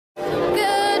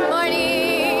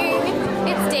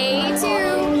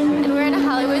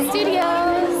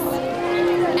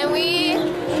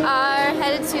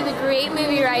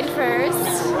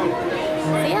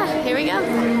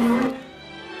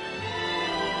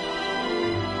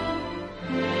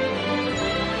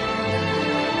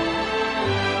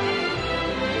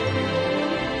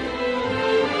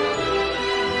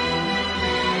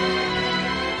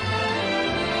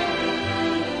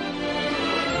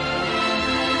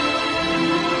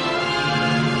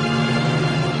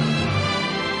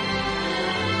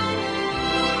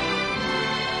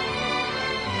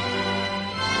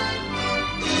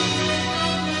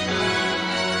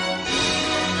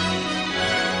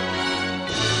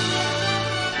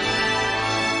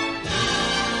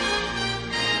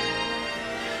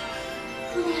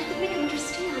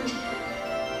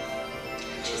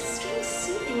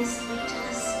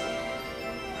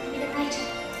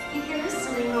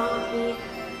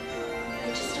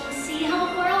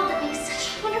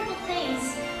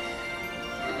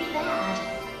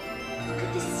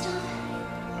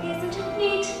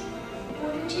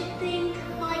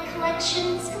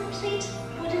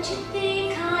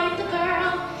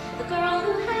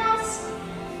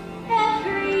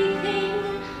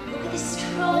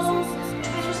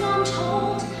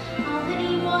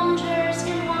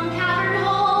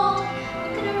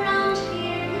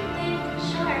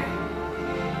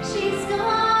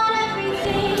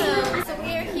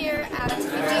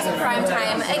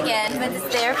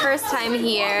their first time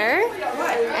here.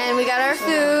 And we got our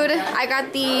food. I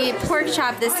got the pork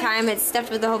chop this time. It's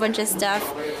stuffed with a whole bunch of stuff.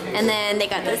 And then they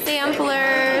got the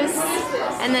samplers.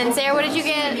 And then Sarah, what did you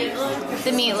get?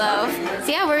 The meatloaf.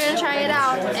 So yeah, we're gonna try it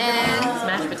out. And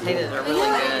mashed potatoes are really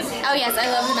good. Oh yes, I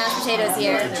love the mashed potatoes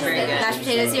here. Very good. Mashed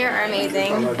potatoes here are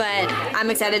amazing, but I'm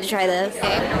excited to try this.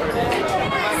 Okay.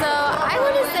 So I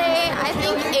want to say I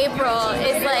think April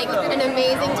is like an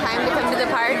amazing time to come to the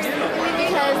parks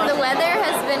because the weather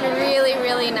has been really,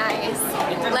 really nice.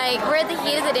 Like we're at the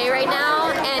heat of the day right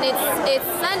now, and it's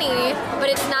sunny, but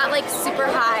it's not like super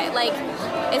hot. Like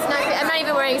it's not. I'm not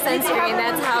even wearing sunscreen.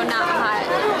 That's how not hot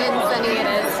and sunny it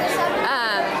is.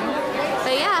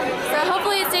 But yeah, so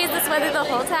hopefully it stays this weather the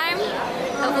whole time.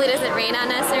 Hopefully it doesn't rain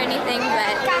on us or anything,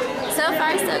 but so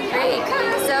far so great.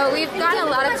 So we've gotten a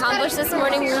lot accomplished this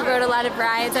morning. We rode a lot of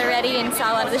rides already and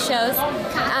saw a lot of the shows.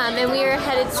 And we are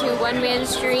headed to One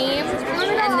Man's Dream.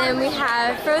 And then we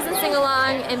have Frozen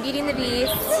Sing-Along and Beauty and the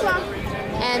Beast.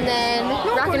 And then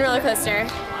Rock and Roller Coaster.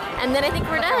 And then I think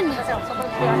we're done.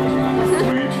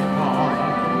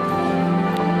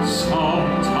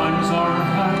 Sometimes our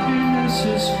happiness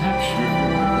is captured.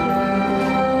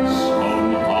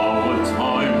 Somehow a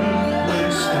time and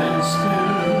place stands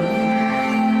still.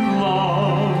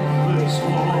 Love lives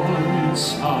on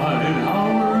inside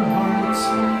our hearts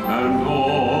and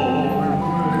always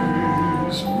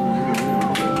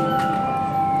will.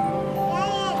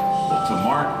 Well, to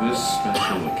mark this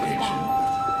special occasion,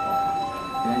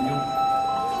 Daniel,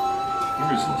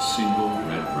 here's a single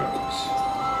red rose.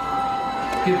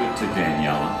 Give it to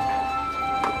Daniela.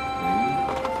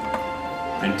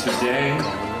 And today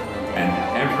and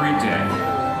every day,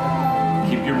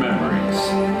 keep your memories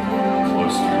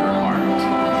close to your heart.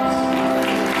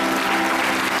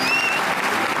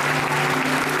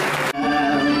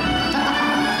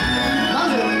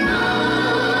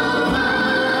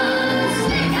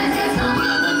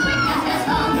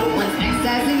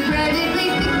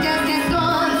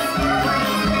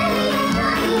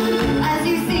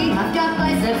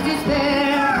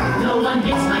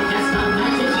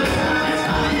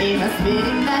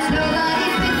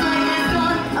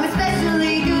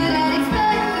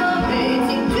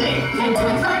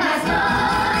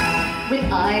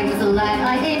 I was a lad,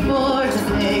 I ate 4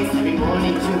 just eggs every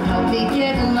morning to help me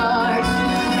get large.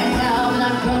 And now when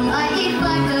I'm grown, I eat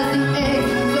 5 dozen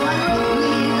eggs, so I'm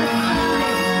probably the size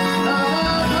of a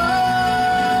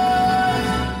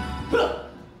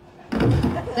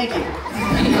horse. Thank you.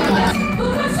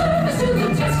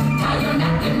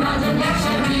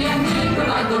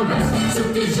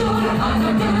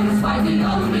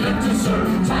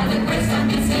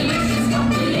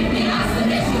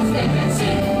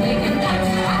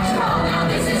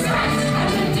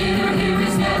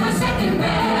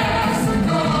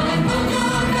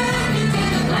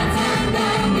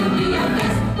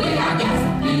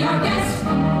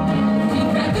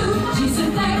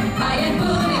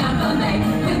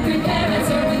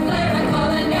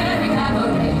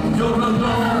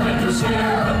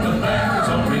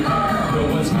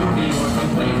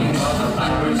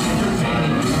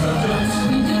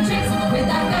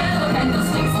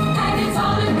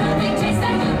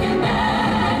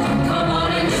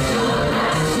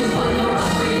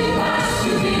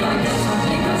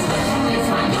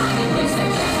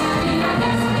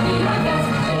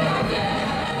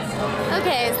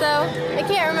 I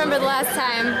can't remember the last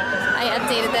time I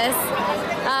updated this.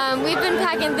 We've been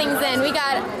packing things in. We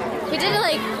did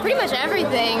like pretty much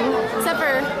everything except for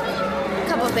a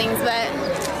couple things, but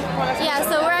yeah,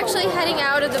 so we're actually heading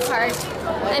out of the park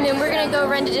and then we're gonna go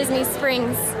run to Disney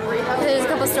Springs. There's a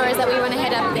couple stores that we want to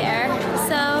hit up there.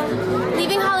 So,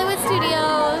 leaving Hollywood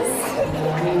Studios.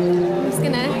 I'm just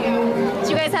gonna. Did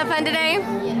you guys have fun today?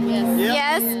 Yes.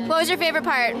 Yes? What was your favorite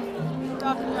part?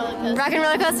 Rock and Roller Coaster. Rock and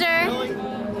Roller Coaster?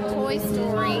 Toy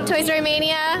Story. Toy Story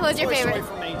Mania? What was your favorite?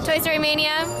 Toy Story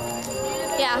Mania?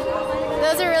 Yeah,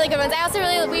 those are really good ones.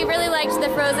 We really liked the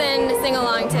Frozen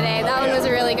sing-along today. That one was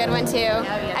a really good one too.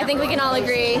 I think we can all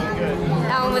agree.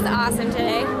 That one was awesome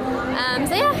today.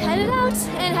 So yeah, headed out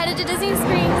and headed to Disney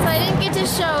Springs. So I didn't get to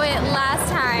show it last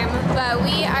time, but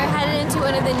we are headed into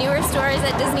one of the newer stores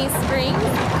at Disney Springs.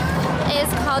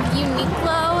 It's called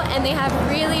Uniqlo, and they have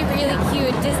really, really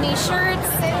cute Disney shirts.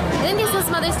 I think they sell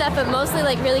some other stuff, but mostly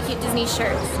like really cute Disney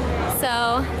shirts.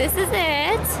 So this is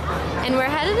it, and we're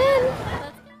headed in.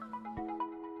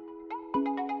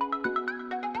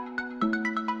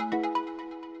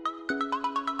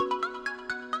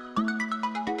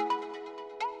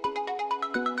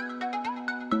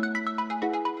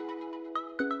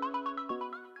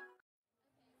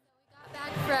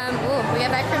 We got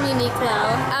back from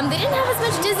Uniqlo. They didn't have as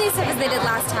much Disney stuff as they did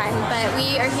last time, but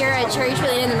we are here at Cherry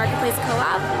Trillian in the Marketplace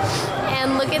Co-op.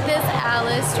 And look at this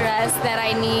Alice dress that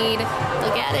I need.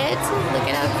 Look at it. Look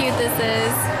at how cute this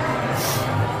is.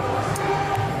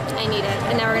 I need it.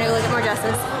 And now we're gonna go look at more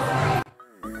dresses.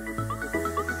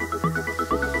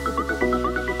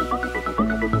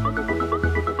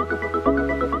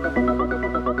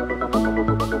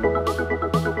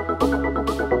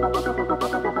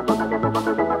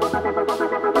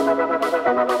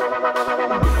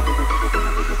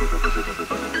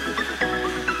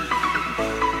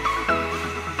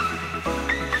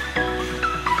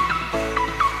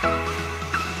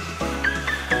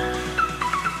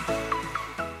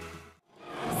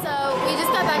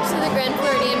 Back to the Grand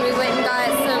Floridian, we went and got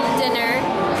some dinner,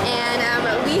 and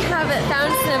we have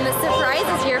found some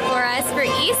surprises here for us for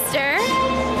Easter.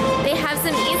 They have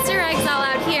some Easter eggs all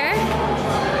out here.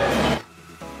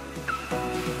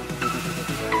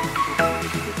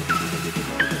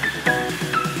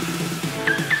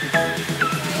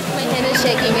 My hand is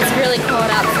shaking, it's really cold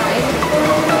outside.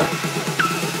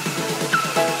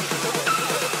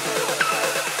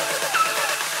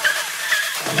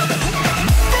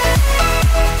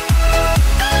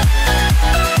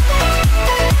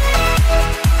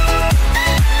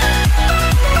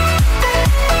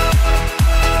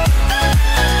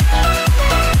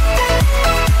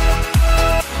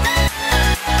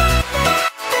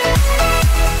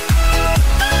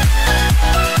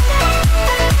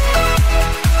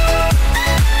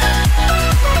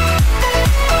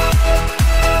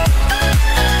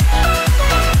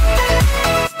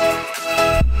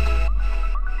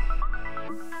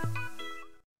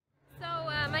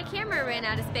 My camera ran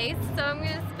out of space, so I'm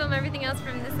going to film everything else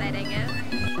from this side, I guess.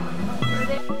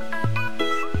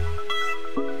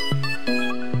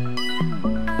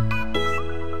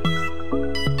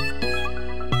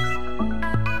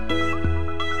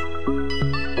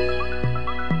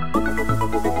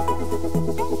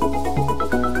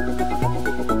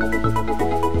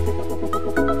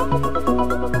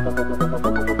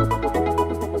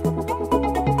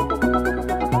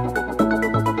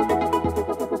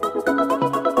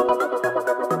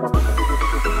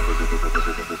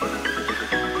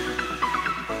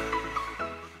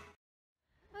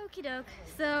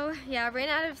 So yeah, I ran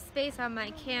out of space on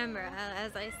my camera,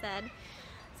 as I said.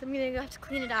 So I'm gonna have to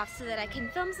clean it off so that I can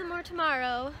film some more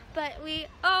tomorrow. But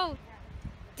oh,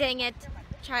 dang it.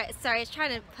 Sorry, it's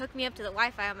trying to hook me up to the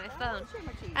Wi-Fi on my phone.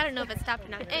 I don't know if it stopped or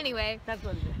not. Anyway,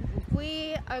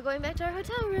 we are going back to our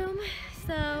hotel room.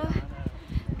 So,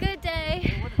 good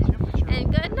day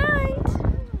and good night.